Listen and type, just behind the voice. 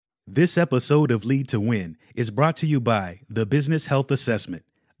This episode of Lead to Win is brought to you by the Business Health Assessment,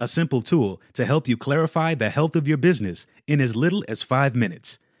 a simple tool to help you clarify the health of your business in as little as 5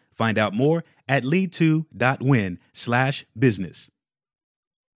 minutes. Find out more at lead2.win/business.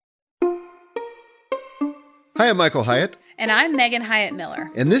 Hi, I'm Michael Hyatt. And I'm Megan Hyatt Miller.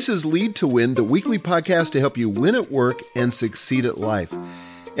 And this is Lead to Win, the weekly podcast to help you win at work and succeed at life.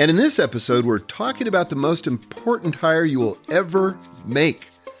 And in this episode, we're talking about the most important hire you will ever make.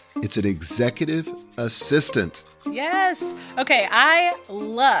 It's an executive assistant. Yes. Okay, I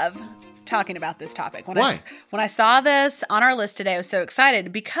love talking about this topic. Why? When I saw this on our list today, I was so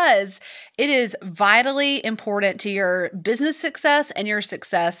excited because it is vitally important to your business success and your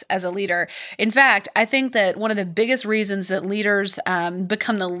success as a leader. In fact, I think that one of the biggest reasons that leaders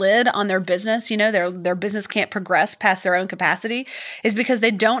become the lid on their business, their business can't progress past their own capacity, is because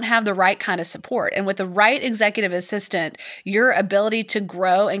they don't have the right kind of support. And with the right executive assistant, your ability to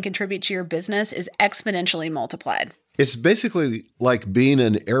grow and contribute to your business is exponentially multiplied. It's basically like being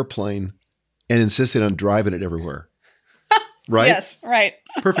an airplane and insisting on driving it everywhere. Right? Yes, right.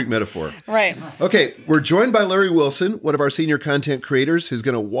 Perfect metaphor. Right. Okay, we're joined by Larry Wilson, one of our senior content creators, who's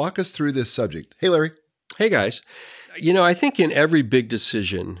going to walk us through this subject. Hey, Larry. Hey, guys. I think in every big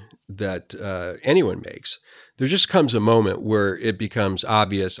decision that anyone makes, there just comes a moment where it becomes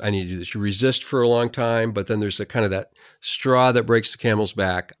obvious, I need to do this. You resist for a long time, but then there's that straw that breaks the camel's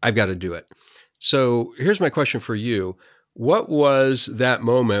back. I've got to do it. So here's my question for you. What was that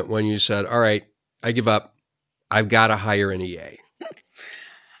moment when you said, all right, I give up. I've got to hire an EA?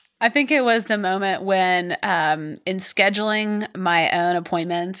 I think it was the moment when in scheduling my own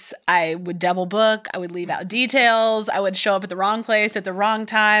appointments, I would double book, I would leave out details, I would show up at the wrong place at the wrong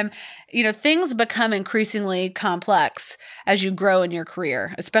time. Things become increasingly complex as you grow in your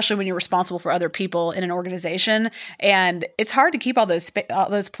career, especially when you're responsible for other people in an organization. And it's hard to keep all those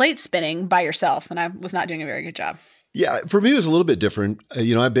plates spinning by yourself. And I was not doing a very good job. Yeah, for me, it was a little bit different.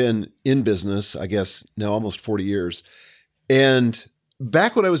 I've been in business, I guess, now almost 40 years. And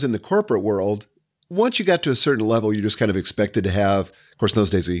back when I was in the corporate world, once you got to a certain level, you're just kind of expected to have, of course, in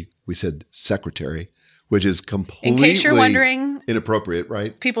those days we said secretary, which is completely in case you're wondering, inappropriate,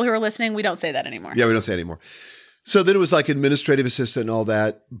 right? People who are listening, we don't say that anymore. Yeah, we don't say it anymore. So then it was like administrative assistant and all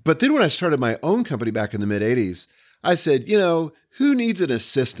that. But then when I started my own company back in the mid-'80s, I said, who needs an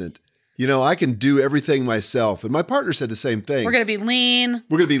assistant? I can do everything myself. And my partner said the same thing. We're going to be lean.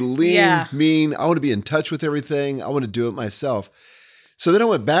 We're going to be lean, yeah. mean. I want to be in touch with everything. I want to do it myself. So then I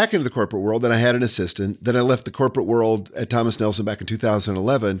went back into the corporate world and I had an assistant. Then I left the corporate world at Thomas Nelson back in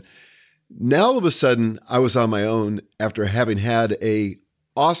 2011. Now all of a sudden I was on my own after having had a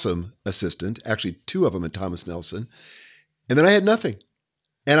awesome assistant, actually 2 of them at Thomas Nelson. And then I had nothing.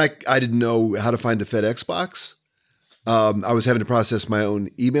 And I didn't know how to find the FedEx box. I was having to process my own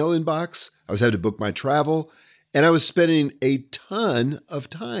email inbox. I was having to book my travel, and I was spending a ton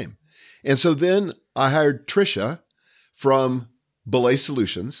of time. And so then I hired Trisha from Belay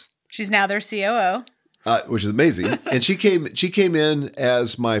Solutions. She's now their COO. Which is amazing. And she came in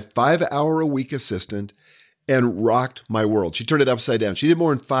as my 5-hour-a-week assistant and rocked my world. She turned it upside down. She did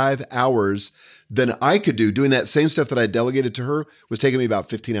more in 5 hours than I could do. Doing that same stuff that I delegated to her was taking me about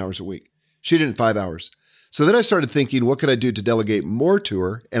 15 hours a week. She did it in 5 hours. So then I started thinking, what could I do to delegate more to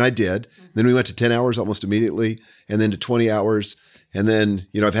her? And I did. Then we went to 10 hours almost immediately, and then to 20 hours. And then,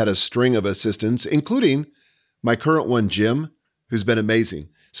 I've had a string of assistants, including my current one, Jim, who's been amazing.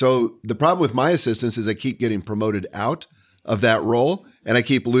 So the problem with my assistants is I keep getting promoted out of that role, and I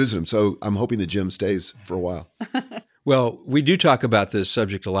keep losing them. So I'm hoping that Jim stays for a while. Well, we do talk about this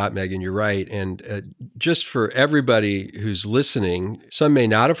subject a lot, Megan. You're right. And just for everybody who's listening, some may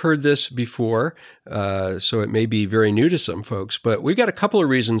not have heard this before, so it may be very new to some folks. But we've got a couple of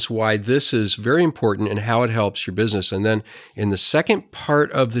reasons why this is very important and how it helps your business. And then in the second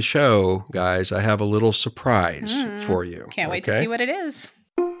part of the show, guys, I have a little surprise for you. Can't wait to see what it is.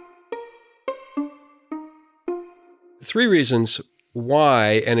 3 reasons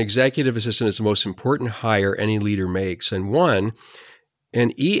why an executive assistant is the most important hire any leader makes. And 1,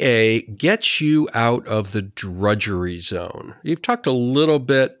 an EA gets you out of the drudgery zone. You've talked a little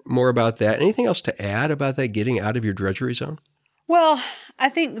bit more about that. Anything else to add about that, getting out of your drudgery zone? Well, I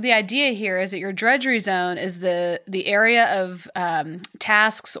think the idea here is that your drudgery zone is the area of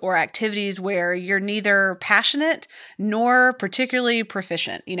tasks or activities where you're neither passionate nor particularly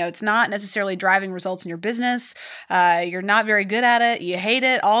proficient. It's not necessarily driving results in your business. You're not very good at it. You hate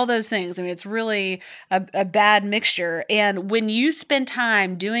it, all those things. It's really a bad mixture. And when you spend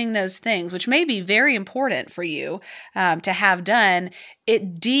time doing those things, which may be very important for you to have done,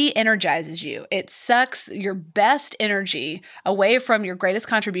 it de-energizes you. It sucks your best energy away away from your greatest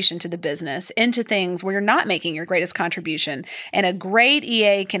contribution to the business into things where you're not making your greatest contribution. And a great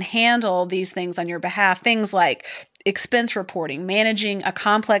EA can handle these things on your behalf, things like expense reporting, managing a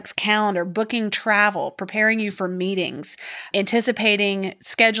complex calendar, booking travel, preparing you for meetings, anticipating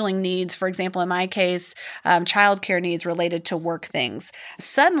scheduling needs, for example, in my case, childcare needs related to work things.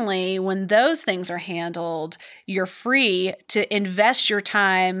 Suddenly, when those things are handled, you're free to invest your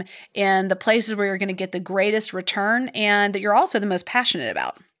time in the places where you're going to get the greatest return and that you're also the most passionate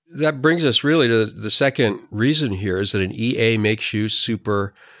about. That brings us really to the second reason here is that an EA makes you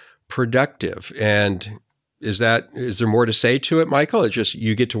super productive. And is there more to say to it, Michael? It's just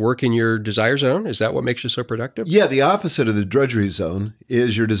you get to work in your desire zone? Is that what makes you so productive? Yeah, the opposite of the drudgery zone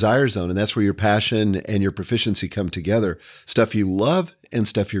is your desire zone. And that's where your passion and your proficiency come together. Stuff you love and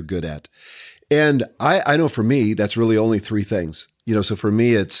stuff you're good at. And I know for me, that's really only three things. So for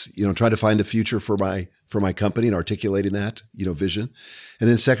me, it's, trying to find a future for my company and articulating that, vision. And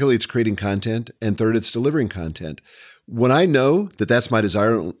then secondly, it's creating content. And third, it's delivering content. When I know that that's my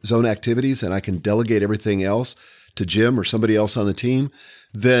desire zone activities and I can delegate everything else to Jim or somebody else on the team,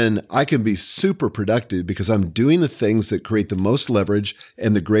 then I can be super productive because I'm doing the things that create the most leverage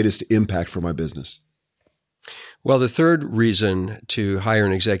and the greatest impact for my business. Well, the third reason to hire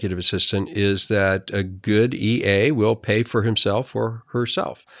an executive assistant is that a good EA will pay for himself or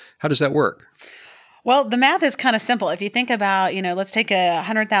herself. How does that work? Well, the math is kind of simple. If you think about, let's take a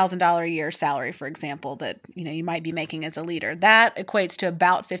 $100,000 a year salary, for example, that, you might be making as a leader. That equates to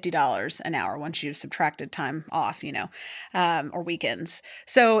about $50 an hour once you've subtracted time off, or weekends.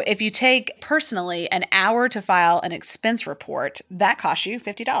 So if you take personally an hour to file an expense report, that costs you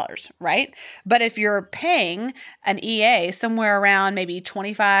 $50, right? But if you're paying an EA somewhere around maybe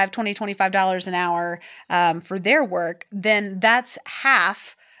 $25 an hour for their work, then that's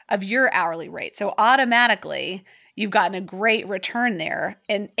half of your hourly rate. So automatically you've gotten a great return there.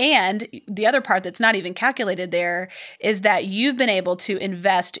 And the other part that's not even calculated there is that you've been able to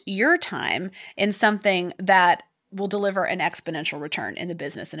invest your time in something that will deliver an exponential return in the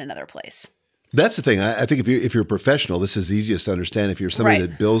business in another place. That's the thing. I think if you're a professional, this is easiest to understand. If you're somebody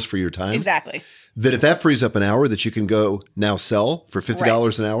that bills for your time. Exactly. That if that frees up an hour that you can go now sell for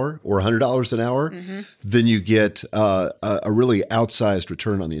 $50 an hour or $100 an hour, then you get a really outsized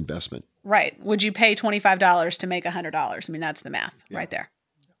return on the investment. Right. Would you pay $25 to make $100? I mean, that's the math right there.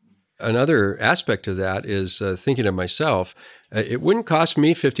 Another aspect of that is thinking of myself. It wouldn't cost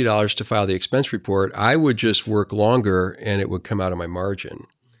me $50 to file the expense report. I would just work longer and it would come out of my margin.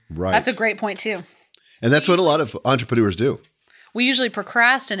 Right. That's a great point too. And that's what a lot of entrepreneurs do. We usually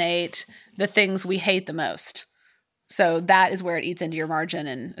procrastinate the things we hate the most. So that is where it eats into your margin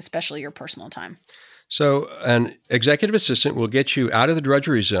and especially your personal time. So an executive assistant will get you out of the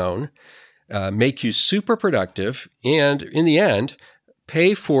drudgery zone, make you super productive, and in the end,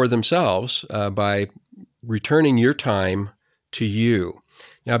 pay for themselves by returning your time to you.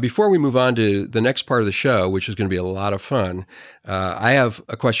 Now, before we move on to the next part of the show, which is going to be a lot of fun, I have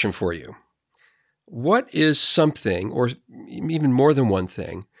a question for you. What is something, or even more than one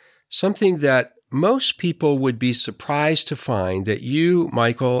thing, something that most people would be surprised to find that you,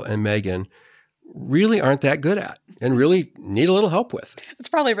 Michael, and Megan really aren't that good at and really need a little help with? It's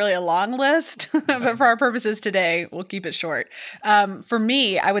probably really a long list, but for our purposes today, we'll keep it short. For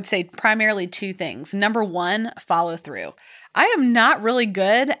me, I would say primarily two things. Number one, follow through. I am not really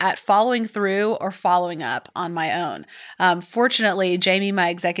good at following through or following up on my own. Fortunately, Jamie, my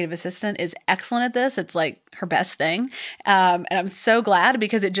executive assistant, is excellent at this. It's like her best thing. And I'm so glad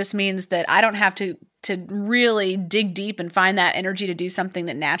because it just means that I don't have to really dig deep and find that energy to do something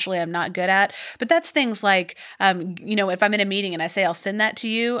that naturally I'm not good at. But that's things like, if I'm in a meeting and I say, I'll send that to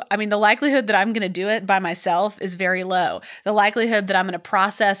you, I mean, the likelihood that I'm going to do it by myself is very low. The likelihood that I'm going to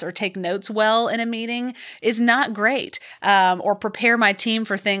process or take notes well in a meeting is not great. Or prepare my team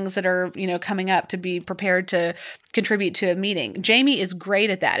for things that are, coming up to be prepared to contribute to a meeting. Jamie is great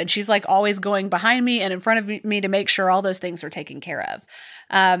at that. And she's like always going behind me and in front of me to make sure all those things are taken care of.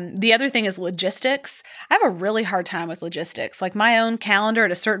 The other thing is logistics. I have a really hard time with logistics. Like my own calendar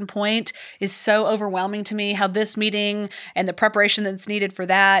at a certain point is so overwhelming to me how this meeting and the preparation that's needed for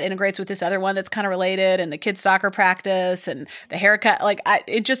that integrates with this other one that's kind of related and the kids' soccer practice and the haircut.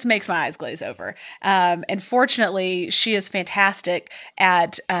 It just makes my eyes glaze over. And fortunately, she is fantastic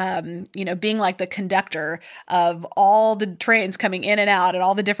at, being like the conductor of all the trains coming in and out at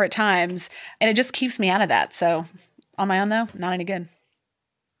all the different times. And it just keeps me out of that. So on my own though, not any good.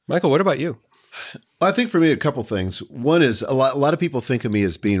 Michael, what about you? I think for me, a couple things. One is a lot of people think of me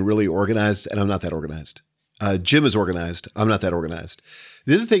as being really organized, and I'm not that organized. Jim is organized. I'm not that organized.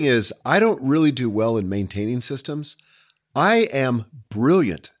 The other thing is I don't really do well in maintaining systems. I am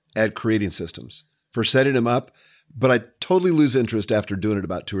brilliant at creating systems for setting them up, but I totally lose interest after doing it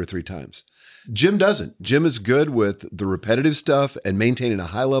about 2 or 3 times. Jim doesn't. Jim is good with the repetitive stuff and maintaining a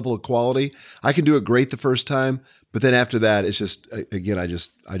high level of quality. I can do it great the first time, but then after that, it's just, again, I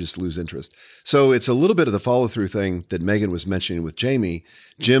just lose interest. So it's a little bit of the follow-through thing that Megan was mentioning with Jamie.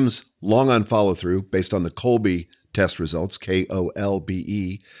 Jim's long on follow-through based on the Kolbe test results,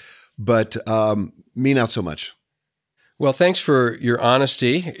 Kolbe, but me not so much. Well, thanks for your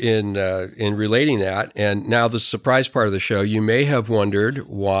honesty in relating that. And now the surprise part of the show, you may have wondered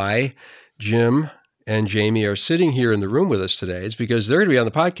why Jim and Jamie are sitting here in the room with us today. It's because they're going to be on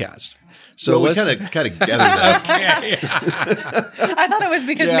the podcast. So we kind of gathered that. Okay. I thought it was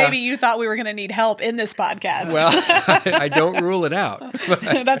because maybe you thought we were going to need help in this podcast. Well, I don't rule it out.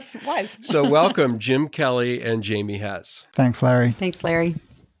 That's wise. So welcome, Jim Kelly and Jamie Hess. Thanks, Larry. Thanks, Larry.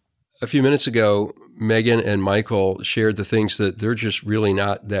 A few minutes ago, Megan and Michael shared the things that they're just really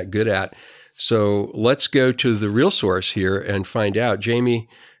not that good at. So let's go to the real source here and find out. Jamie,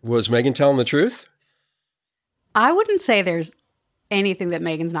 was Megan telling the truth? I wouldn't say there's anything that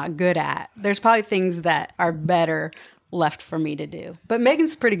Megan's not good at. There's probably things that are better left for me to do. But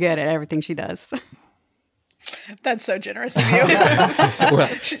Megan's pretty good at everything she does. That's so generous of you. Well,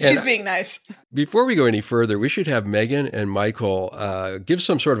 She's being nice. Before we go any further, we should have Megan and Michael give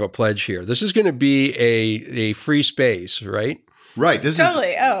some sort of a pledge here. This is going to be a free space, right? Right. This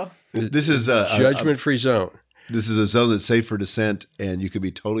is a judgment-free zone. This is a zone that's safe for dissent, and you can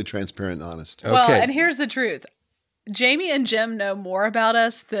be totally transparent and honest. Okay. Well, and here's the truth. Jamie and Jim know more about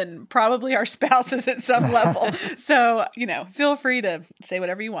us than probably our spouses at some level. So, feel free to say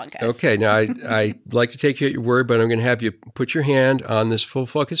whatever you want, guys. Okay. Now, I'd like to take you at your word, but I'm going to have you put your hand on this full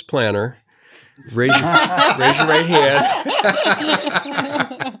focus planner. Raise your right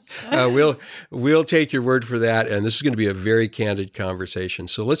hand. We'll take your word for that, and this is going to be a very candid conversation.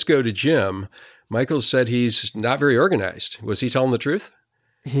 So let's go to Jim. Michael said he's not very organized. Was he telling the truth?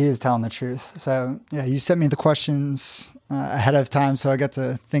 He is telling the truth. So, you sent me the questions ahead of time, so I got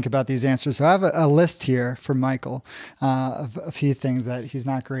to think about these answers. So I have a list here for Michael of a few things that he's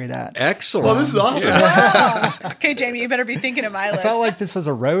not great at. Excellent. Well, this is awesome. Wow. Okay, Jamie, you better be thinking of my list. I felt like this was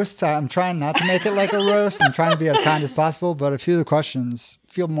a roast. I'm trying not to make it like a roast. I'm trying to be as kind as possible, but a few of the questions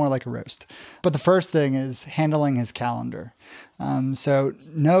feel more like a roast. But the first thing is handling his calendar. So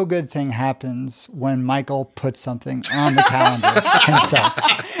no good thing happens when Michael puts something on the calendar himself.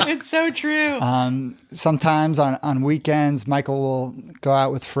 It's so true. Sometimes on weekends, Michael will go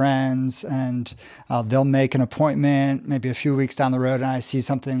out with friends and they'll make an appointment maybe a few weeks down the road, and I see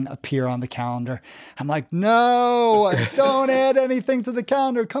something appear on the calendar. I'm like, no, don't add anything to the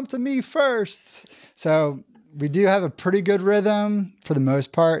calendar. Come to me first. So we do have a pretty good rhythm for the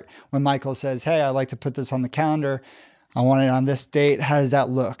most part. When Michael says, hey, I'd like to put this on the calendar, I want it on this date. How does that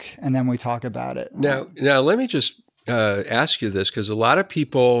look? And then we talk about it. Now let me just ask you this, because a lot of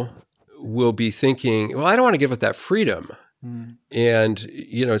people will be thinking, well, I don't want to give up that freedom. And,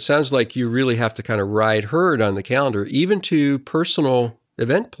 it sounds like you really have to kind of ride herd on the calendar, even to personal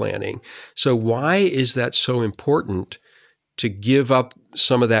event planning. So why is that so important to give up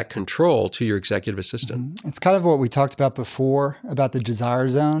some of that control to your executive assistant? It's kind of what we talked about before about the desire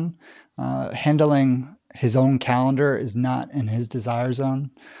zone. Handling his own calendar is not in his desire zone.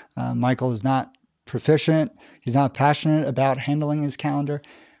 Michael is not proficient. He's not passionate about handling his calendar,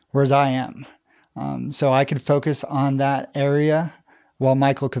 whereas I am. So I could focus on that area while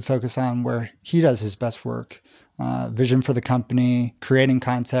Michael could focus on where he does his best work, vision for the company, creating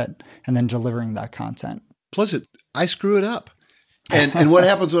content, and then delivering that content. Plus, I screw it up. And what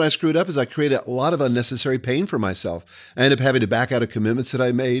happens when I screw it up is I create a lot of unnecessary pain for myself. I end up having to back out of commitments that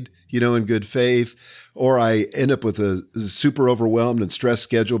I made, in good faith, or I end up with a super overwhelmed and stressed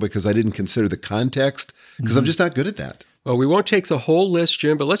schedule because I didn't consider the context, because I'm just not good at that. Well, we won't take the whole list,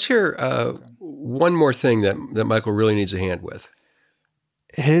 Jim, but let's hear one more thing that Michael really needs a hand with.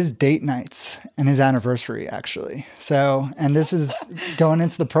 His date nights and his anniversary, actually. So, and this is going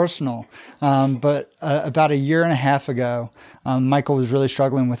into the personal, but about a year and a half ago, Michael was really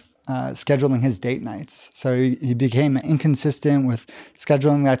struggling with scheduling his date nights. So he became inconsistent with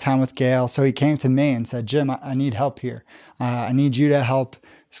scheduling that time with Gail. So he came to me and said, Jim, I need help here. I need you to help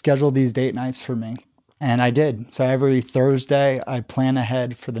schedule these date nights for me. And I did. So every Thursday, I plan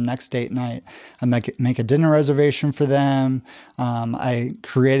ahead for the next date night. I make a dinner reservation for them. I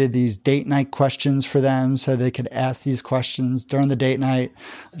created these date night questions for them so they could ask these questions during the date night.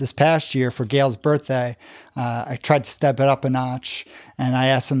 This past year for Gail's birthday, I tried to step it up a notch, and I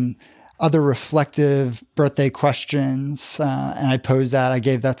asked them other reflective birthday questions, and I posed that. I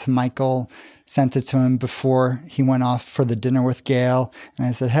gave that to Michael, sent it to him before he went off for the dinner with Gail. And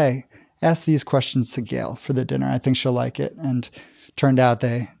I said, hey, ask these questions to Gail for the dinner. I think she'll like it. And turned out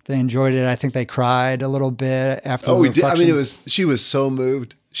they enjoyed it. I think they cried a little bit after. Oh, we did. I mean, she was so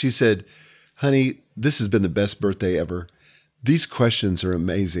moved. She said, honey, this has been the best birthday ever. These questions are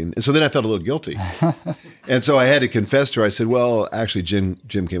amazing. And so then I felt a little guilty. And so I had to confess to her. I said, well, actually,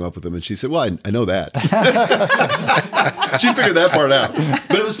 Jim came up with them. And she said, well, I know that. She figured that part out.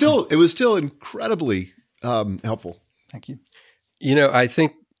 But it was still incredibly helpful. Thank you. You know, I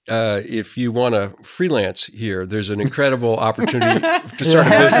think if you want to freelance here, there's an incredible opportunity to start a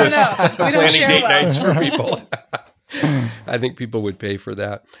business planning date nights for people. I think people would pay for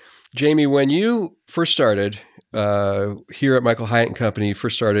that. Jamie, when you first started here at Michael Hyatt & Company, you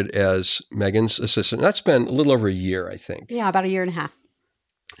first started as Megan's assistant. That's been a little over a year, I think. Yeah, about a year and a half.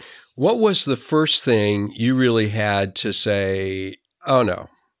 What was the first thing you really had to say, oh no,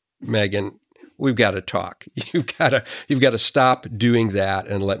 Megan, we've got to talk. You've got to stop doing that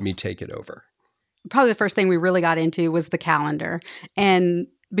and let me take it over? Probably the first thing we really got into was the calendar. And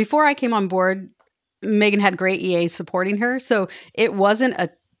before I came on board, Megan had great EAs supporting her. So it wasn't a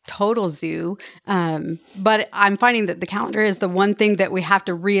total zoo. But I'm finding that the calendar is the one thing that we have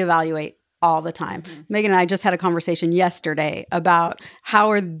to reevaluate all the time. Mm-hmm. Megan and I just had a conversation yesterday about how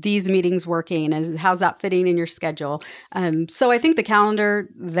are these meetings working and how's that fitting in your schedule. So I think the calendar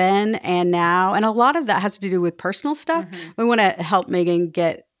then and now, and a lot of that has to do with personal stuff. Mm-hmm. We want to help Megan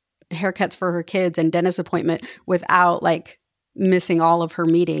get haircuts for her kids and dentist appointment without like missing all of her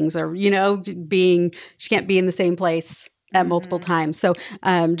meetings or, she can't be in the same place at multiple times. So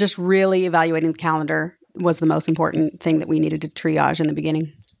just really evaluating the calendar was the most important thing that we needed to triage in the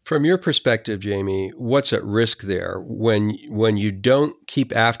beginning. From your perspective, Jamie, what's at risk there? When you don't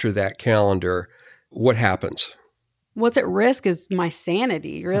keep after that calendar, what happens? What's at risk is my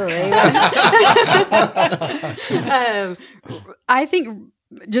sanity, really. I think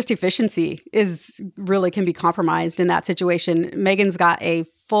just efficiency can be compromised in that situation. Megan's got a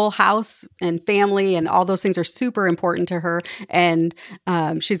full house and family, and all those things are super important to her. And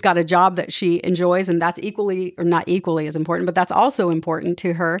she's got a job that she enjoys, and that's equally, or not equally as important, but that's also important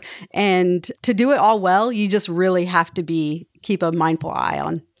to her. And to do it all well, you just really have to keep a mindful eye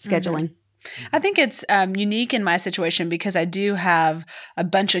on scheduling. Mm-hmm. I think it's unique in my situation because I do have a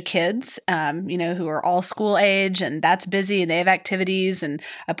bunch of kids, who are all school age, and that's busy, and they have activities and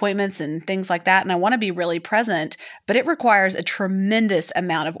appointments and things like that. And I want to be really present, but it requires a tremendous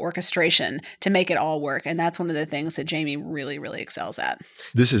amount of orchestration to make it all work. And that's one of the things that Jamie really, really excels at.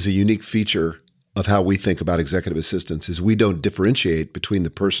 This is a unique feature of how we think about executive assistants is we don't differentiate between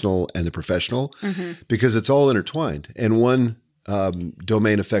the personal and the professional because it's all intertwined. And one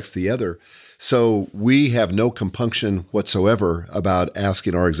domain affects the other. So we have no compunction whatsoever about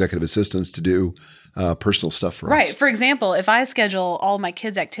asking our executive assistants to do personal stuff for us. Right. For example, if I schedule all my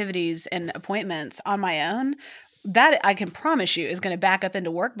kids' activities and appointments on my own, that I can promise you is going to back up into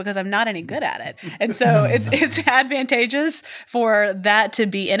work because I'm not any good at it. And so it's advantageous for that to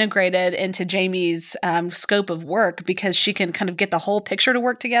be integrated into Jamie's scope of work because she can kind of get the whole picture to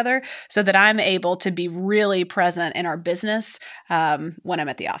work together so that I'm able to be really present in our business when I'm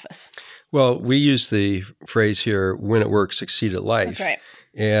at the office. Well, we use the phrase here, when at work, succeed at life. That's right.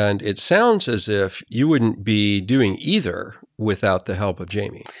 And it sounds as if you wouldn't be doing either without the help of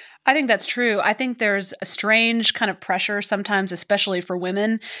Jamie. I think that's true. I think there's a strange kind of pressure sometimes, especially for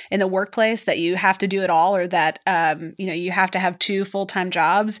women in the workplace, that you have to do it all or that, you have to have 2 full-time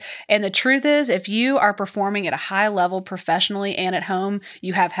jobs. And the truth is, if you are performing at a high level professionally and at home,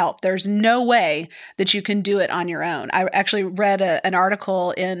 you have help. There's no way that you can do it on your own. I actually read an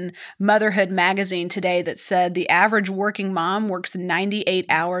article in Motherhood magazine today that said the average working mom works 98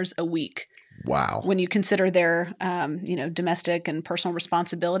 hours a week. Wow. When you consider their, domestic and personal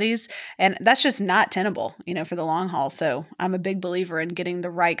responsibilities. And that's just not tenable, for the long haul. So I'm a big believer in getting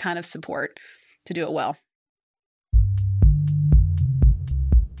the right kind of support to do it well.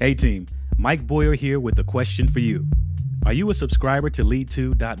 Hey team, Mike Boyer here with a question for you. Are you a subscriber to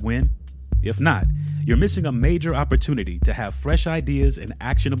Lead2.win? If not, you're missing a major opportunity to have fresh ideas and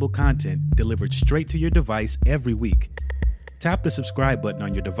actionable content delivered straight to your device every week. Tap the subscribe button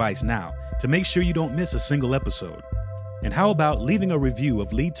on your device now to make sure you don't miss a single episode. And how about leaving a review of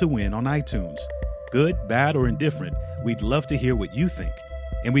Lead2Win on iTunes? Good, bad, or indifferent, we'd love to hear what you think.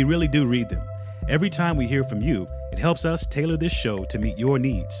 And we really do read them. Every time we hear from you, it helps us tailor this show to meet your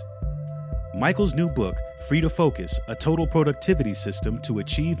needs. Michael's new book, Free to Focus, A Total Productivity System to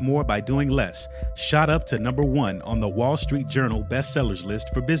Achieve More by Doing Less, shot up to #1 on the Wall Street Journal bestsellers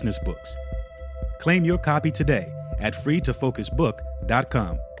list for business books. Claim your copy today at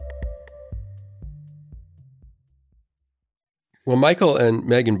freetofocusbook.com. Well, Michael and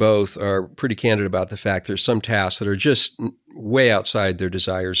Megan both are pretty candid about the fact there's some tasks that are just way outside their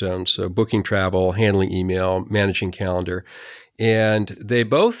desire zone. So booking travel, handling email, managing calendar. And they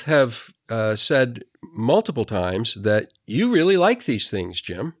both have said multiple times that you really like these things,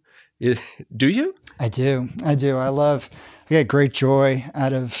 Jim. Do you? I do. I get great joy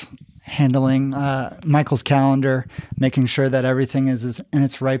out of handling Michael's calendar, making sure that everything is in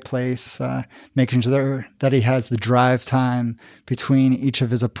its right place, making sure that he has the drive time between each of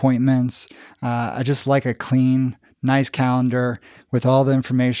his appointments. I just like a clean, nice calendar with all the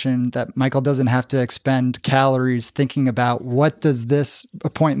information that Michael doesn't have to expend calories thinking about what does this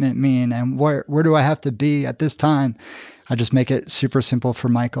appointment mean and where do I have to be at this time. I just make it super simple for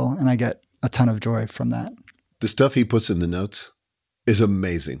Michael, and I get a ton of joy from that. The stuff he puts in the notes is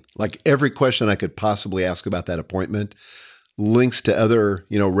amazing. Like every question I could possibly ask about that appointment, links to other,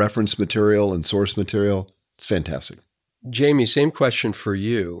 reference material and source material. It's fantastic. Jamie, same question for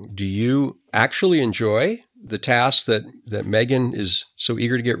you. Do you actually enjoy the tasks that Megan is so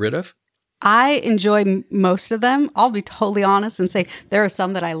eager to get rid of? I enjoy most of them. I'll be totally honest and say there are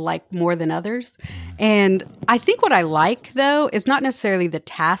some that I like more than others. And I think what I like, though, is not necessarily the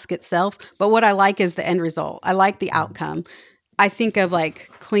task itself, but what I like is the end result. I like the outcome. I think of like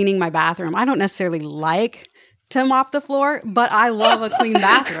cleaning my bathroom. I don't necessarily like to mop the floor, but I love a clean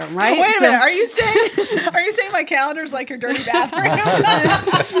bathroom, right? Wait a minute. Are you saying my calendar's like your dirty bathroom?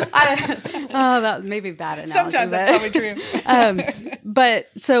 That may be bad analogy. Sometimes that's probably true. But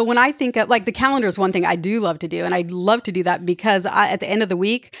so when I think of like the calendar is one thing I do love to do, and I love to do that because at the end of the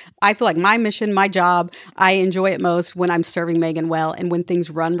week, I feel like my mission, my job, I enjoy it most when I'm serving Megan well and when things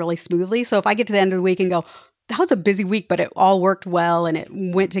run really smoothly. So if I get to the end of the week and go, that was a busy week, but it all worked well and it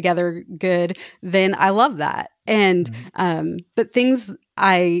went together good, then I love that. And but things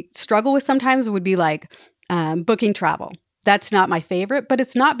I struggle with sometimes would be like booking travel. That's not my favorite, but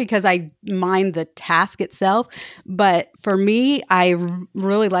it's not because I mind the task itself. But for me, I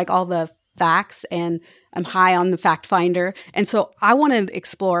really like all the facts and I'm high on the fact finder. And so I want to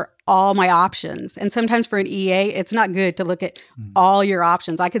explore all my options. And sometimes for an EA, it's not good to look at all your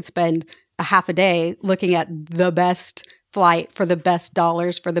options. I could spend a half a day looking at the best flight for the best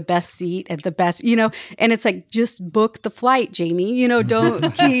dollars for the best seat and the best, and it's like, just book the flight, Jamie,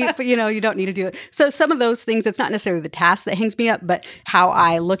 don't keep, you don't need to do it. So some of those things, it's not necessarily the task that hangs me up, but how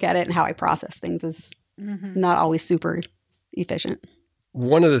I look at it and how I process things is not always super efficient.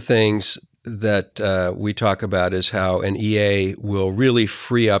 One of the things that we talk about is how an EA will really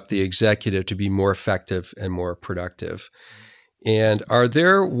free up the executive to be more effective and more productive. And are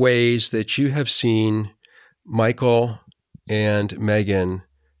there ways that you have seen Michael and Megan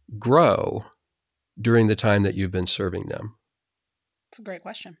grow during the time that you've been serving them? That's a great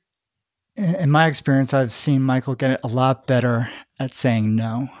question. In my experience, I've seen Michael get a lot better at saying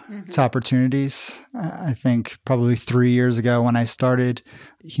no to opportunities. I think probably 3 years ago when I started,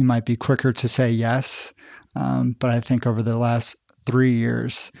 he might be quicker to say yes. But I think over the last 3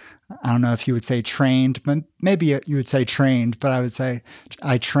 years, I don't know if you would say trained, but maybe you would say trained, but I would say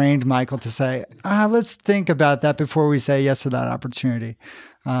I trained Michael to say, let's think about that before we say yes to that opportunity.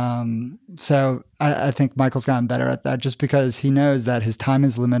 So I think Michael's gotten better at that just because he knows that his time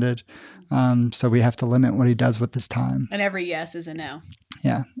is limited. So we have to limit what he does with his time. And every yes is a no.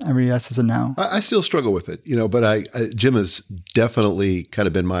 Yeah, every yes is a no. I still struggle with it, but Jim has definitely kind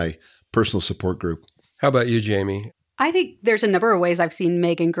of been my personal support group. How about you, Jamie? I think there's a number of ways I've seen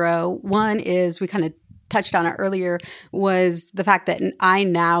Megan grow. One is, we kind of touched on it earlier, was the fact that I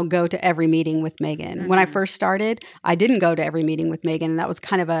now go to every meeting with Megan. When I first started, I didn't go to every meeting with Megan. And that was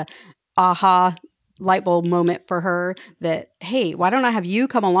kind of a aha light bulb moment for her that, hey, why don't I have you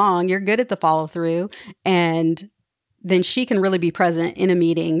come along? You're good at the follow through. And then she can really be present in a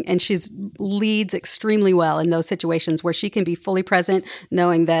meeting, and she leads extremely well in those situations where she can be fully present,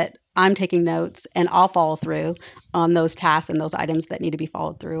 knowing that I'm taking notes and I'll follow through on those tasks and those items that need to be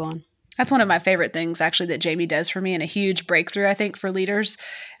followed through on. That's one of my favorite things, actually, that Jamie does for me, and a huge breakthrough, I think, for leaders,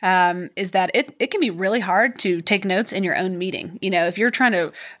 is that it can be really hard to take notes in your own meeting. If you're trying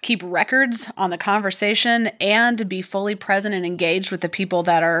to keep records on the conversation and be fully present and engaged with the people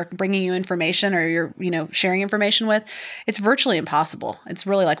that are bringing you information or you're, sharing information with, it's virtually impossible. It's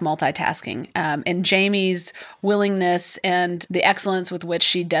really like multitasking. And Jamie's willingness and the excellence with which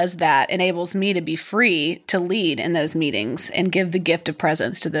she does that enables me to be free to lead in those meetings and give the gift of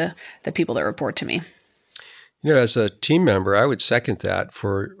presence to the people that report to me. As a team member, I would second that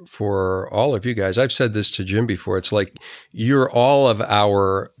for all of you guys. I've said this to Jim before. It's like you're all of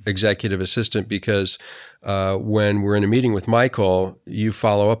our executive assistant because when we're in a meeting with Michael, you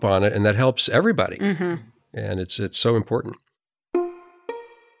follow up on it, and that helps everybody. And it's so important.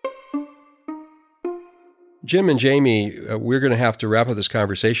 Jim and Jamie, we're going to have to wrap up this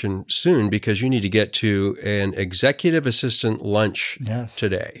conversation soon because you need to get to an executive assistant lunch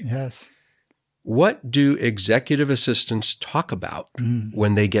today. Yes. What do executive assistants talk about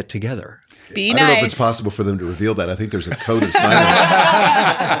when they get together? Be I nice. don't know if it's possible for them to reveal that. I think there's a code of silence.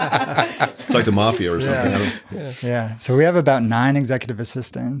 It's like the mafia or something. Yeah. So we have about 9 executive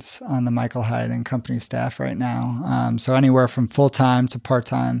assistants on the Michael Hyatt & Company staff right now. So anywhere from full-time to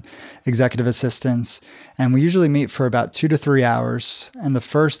part-time executive assistants. And we usually meet for about 2 to 3 hours. And the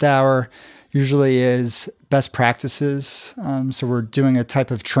first hour usually is best practices. So we're doing a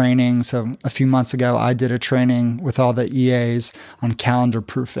type of training. So a few months ago, I did a training with all the EAs on calendar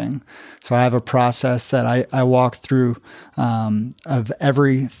proofing. So I have a process that I walk through of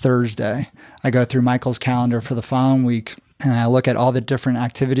every Thursday. I go through Michael's calendar for the following week, and I look at all the different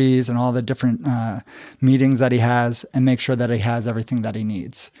activities and all the different meetings that he has and make sure that he has everything that he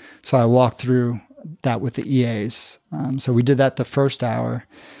needs. So I walk through that with the EAs. So we did that the first hour.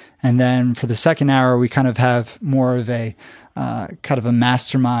 And then for the second hour, we kind of have more of a kind of a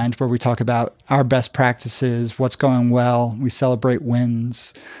mastermind where we talk about our best practices, what's going well. We celebrate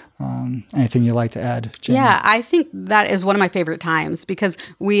wins. Anything you'd like to add, Jamie? Yeah, I think that is one of my favorite times because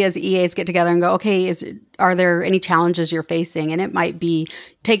we as EAs get together and go, okay, are there any challenges you're facing? And it might be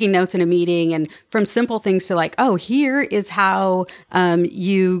taking notes in a meeting, and from simple things to like, oh, here is how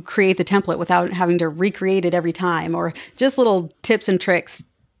you create the template without having to recreate it every time, or just little tips and tricks,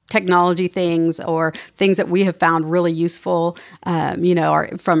 technology things, or things that we have found really useful,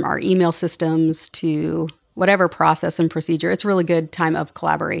 from our email systems to whatever process and procedure. It's a really good time of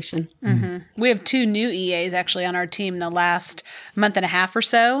collaboration. Mm-hmm. We have 2 new EAs actually on our team in the last month and a half or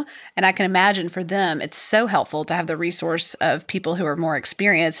so. And I can imagine for them, it's so helpful to have the resource of people who are more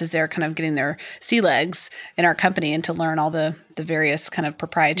experienced as they're kind of getting their sea legs in our company and to learn all the various kind of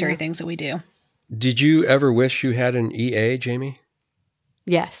proprietary things that we do. Did you ever wish you had an EA, Jamie?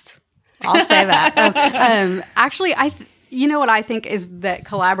 Yes, I'll say that. Actually, what I think is that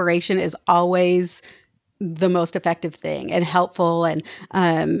collaboration is always the most effective thing and helpful.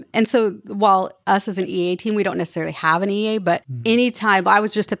 And so while us as an EA team, we don't necessarily have an EA, but anytime I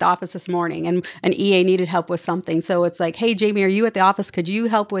was just at the office this morning and an EA needed help with something. So it's like, hey, Jamie, are you at the office? Could you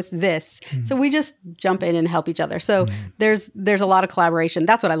help with this? So we just jump in and help each other. So there's a lot of collaboration.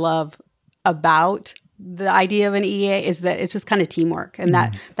 That's what I love about the idea of an EA is that it's just kind of teamwork, and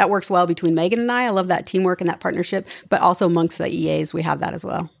that works well between Megan and I. I love that teamwork and that partnership, but also amongst the EAs, we have that as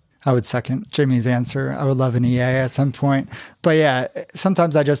well. I would second Jamie's answer. I would love an EA at some point. But yeah,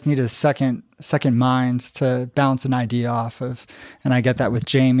 sometimes I just need a second mind to bounce an idea off of. And I get that with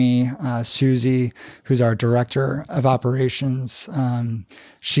Jamie, Susie, who's our director of operations.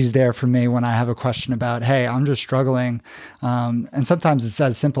 She's there for me when I have a question about, hey, I'm just struggling. And sometimes it's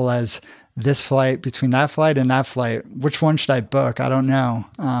as simple as this flight between that flight and that flight. Which one should I book? I don't know.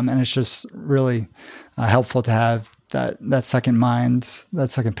 And it's just really helpful to have that second mind, that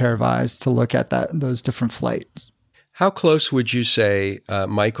second pair of eyes to look at those different flights. How close would you say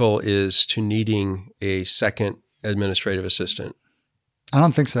Michael is to needing a second administrative assistant? I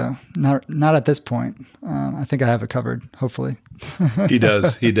don't think so. Not at this point. I think I have it covered, hopefully. He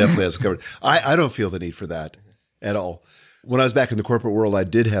does. He definitely has it covered. I don't feel the need for that at all. When I was back in the corporate world, I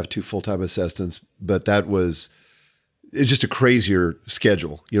did have 2 full-time assistants, but it's just a crazier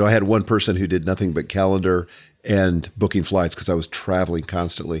schedule. I had one person who did nothing but calendar and booking flights because I was traveling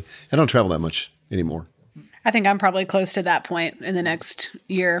constantly. I don't travel that much anymore. I think I'm probably close to that point in the next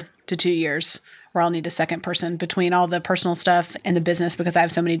year to 2 years where I'll need a second person between all the personal stuff and the business because I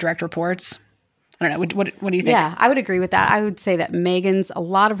have so many direct reports. I don't know. What do you think? Yeah, I would agree with that. I would say that a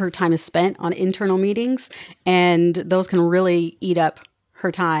lot of her time is spent on internal meetings, and those can really eat up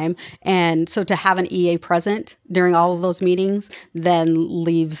her time. And so to have an EA present during all of those meetings then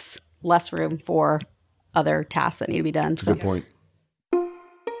leaves less room for other tasks that need to be done. That's a good point.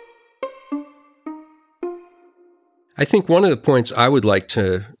 I think one of the points I would like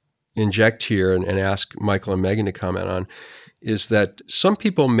to inject here and ask Michael and Megan to comment on is that some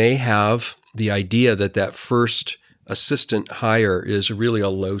people may have the idea that first assistant hire is really a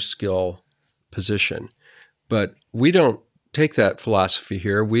low skill position, but we don't take that philosophy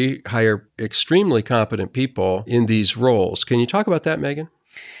here. We hire extremely competent people in these roles. Can you talk about that, Megan?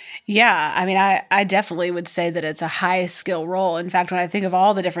 Yeah, I mean, I definitely would say that it's a high skill role. In fact, when I think of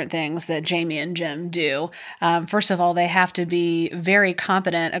all the different things that Jamie and Jim do, first of all, they have to be very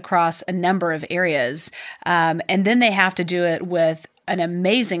competent across a number of areas. And then they have to do it with an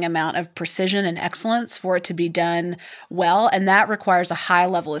amazing amount of precision and excellence for it to be done well. And that requires a high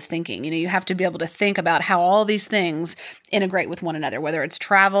level of thinking. You have to be able to think about how all these things integrate with one another, whether it's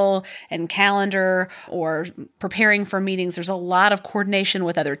travel and calendar or preparing for meetings. There's a lot of coordination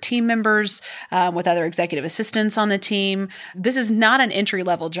with other team members, with other executive assistants on the team. This is not an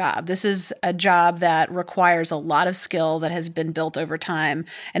entry-level job. This is a job that requires a lot of skill that has been built over time.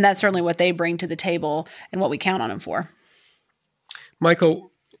 And that's certainly what they bring to the table and what we count on them for.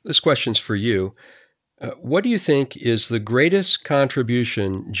 Michael, this question's for you. What do you think is the greatest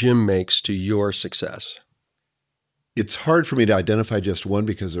contribution Jim makes to your success? It's hard for me to identify just one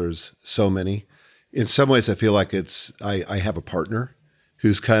because there's so many. In some ways, I feel like I have a partner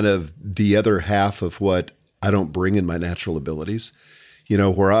who's kind of the other half of what I don't bring in my natural abilities.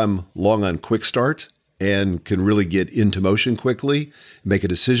 Where I'm long on quick start and can really get into motion quickly, make a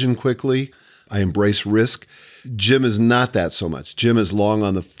decision quickly. I embrace risk. Jim is not that so much. Jim is long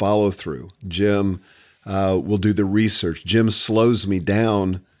on the follow through. Jim will do the research. Jim slows me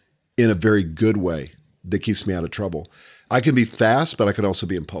down in a very good way that keeps me out of trouble. I can be fast, but I can also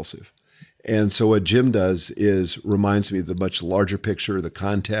be impulsive. And so what Jim does is reminds me of the much larger picture, the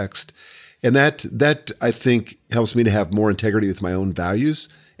context. And that I think helps me to have more integrity with my own values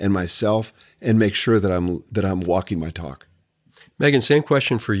and myself and make sure that I'm walking my talk. Megan, same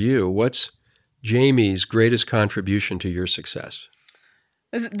question for you. What's Jamie's greatest contribution to your success?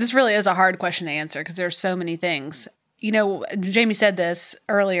 This really is a hard question to answer because there are so many things. Jamie said this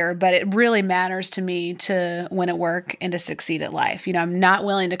earlier, but it really matters to me to win at work and to succeed at life. I'm not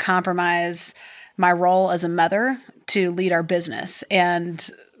willing to compromise my role as a mother to lead our business. And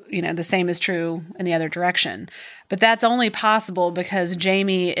the same is true in the other direction. But that's only possible because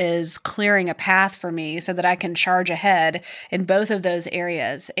Jamie is clearing a path for me so that I can charge ahead in both of those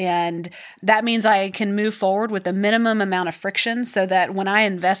areas. And that means I can move forward with the minimum amount of friction so that when I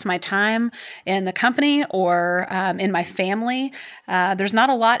invest my time in the company or in my family, there's not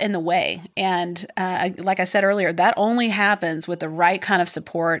a lot in the way. And like I said earlier, that only happens with the right kind of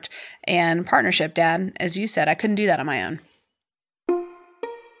support and partnership, Dad. As you said, I couldn't do that on my own.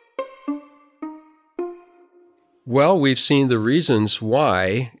 Well, we've seen the reasons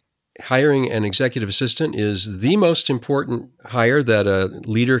why hiring an executive assistant is the most important hire that a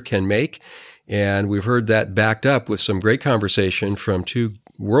leader can make. And we've heard that backed up with some great conversation from two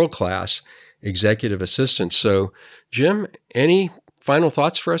world-class executive assistants. So, Jim, any final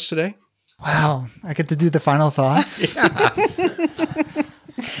thoughts for us today? Wow, I get to do the final thoughts?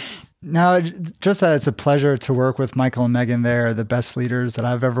 No, just that it's a pleasure to work with Michael and Megan. They're the best leaders that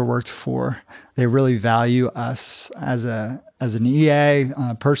I've ever worked for. They really value us as an EA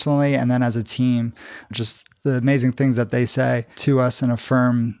personally, and then as a team. Just the amazing things that they say to us and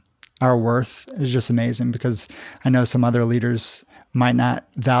affirm our worth is just amazing, because I know some other leaders might not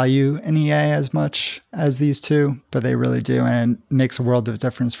value an EA as much as these two, but they really do. And it makes a world of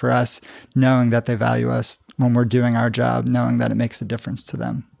difference for us knowing that they value us when we're doing our job, knowing that it makes a difference to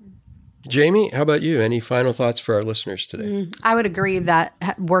them. Jamie, how about you? Any final thoughts for our listeners today? I would agree that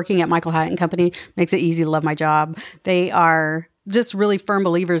working at Michael Hyatt & Company makes it easy to love my job. They are just really firm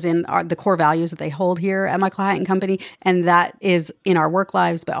believers in the core values that they hold here at Michael Hyatt & Company, and that is in our work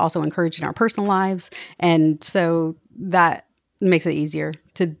lives, but also encouraged in our personal lives. And so that makes it easier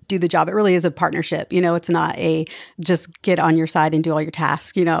to do the job. It really is a partnership. It's not a just get on your side and do all your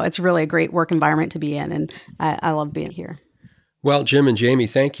tasks. It's really a great work environment to be in, and I love being here. Well, Jim and Jamie,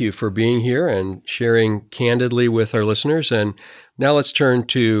 thank you for being here and sharing candidly with our listeners. And now let's turn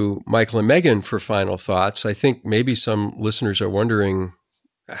to Michael and Megan for final thoughts. I think maybe some listeners are wondering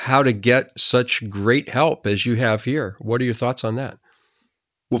how to get such great help as you have here. What are your thoughts on that?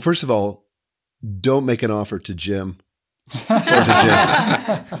 Well, first of all, don't make an offer to Jim. Or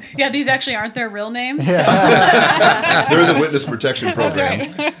to Jim. Yeah, these actually aren't their real names. They're in the Witness Protection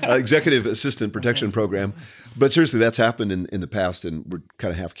Program, Executive Assistant Protection Program. But seriously, that's happened in the past, and we're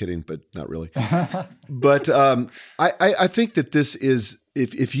kind of half kidding, but not really. But I think that this is,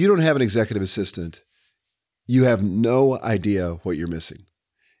 if you don't have an executive assistant, you have no idea what you're missing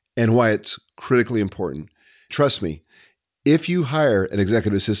and why it's critically important. Trust me. If you hire an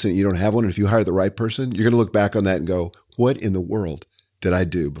executive assistant and you don't have one, and if you hire the right person, you're going to look back on that and go, what in the world did I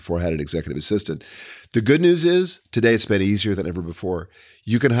do before I had an executive assistant? The good news is today it's been easier than ever before.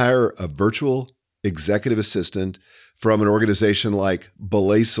 You can hire a virtual executive assistant from an organization like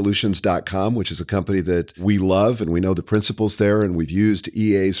belaysolutions.com, which is a company that we love and we know the principles there, and we've used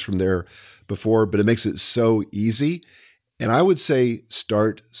EAs from there before, but it makes it so easy. And I would say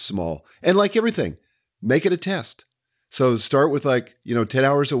start small. And like everything, make it a test. So start with 10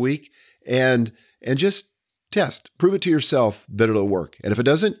 hours a week and just Test. Prove it to yourself that it'll work. And if it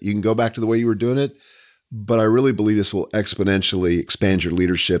doesn't, you can go back to the way you were doing it. But I really believe this will exponentially expand your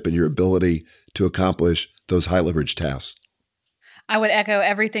leadership and your ability to accomplish those high leverage tasks. I would echo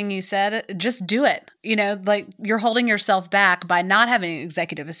everything you said. Just do it. Like you're holding yourself back by not having an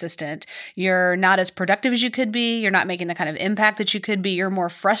executive assistant. You're not as productive as you could be. You're not making the kind of impact that you could be. You're more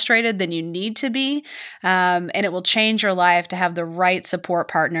frustrated than you need to be. And it will change your life to have the right support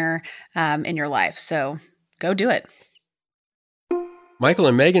partner in your life. So go do it. Michael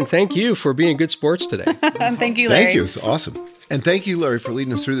and Megan, thank you for being good sports today. Thank you, Larry. Thank you. It's awesome. And thank you, Larry, for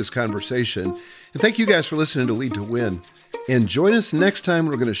leading us through this conversation. And thank you guys for listening to Lead to Win. And join us next time.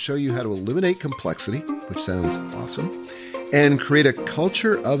 We're going to show you how to eliminate complexity, which sounds awesome, and create a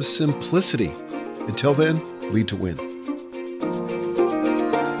culture of simplicity. Until then, lead to win.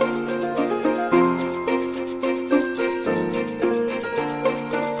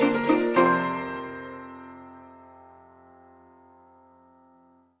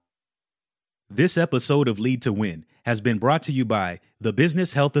 This episode of Lead to Win has been brought to you by the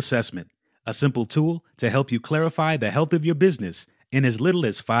Business Health Assessment, a simple tool to help you clarify the health of your business in as little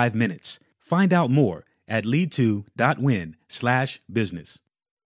as 5 minutes. Find out more at lead2.win/business.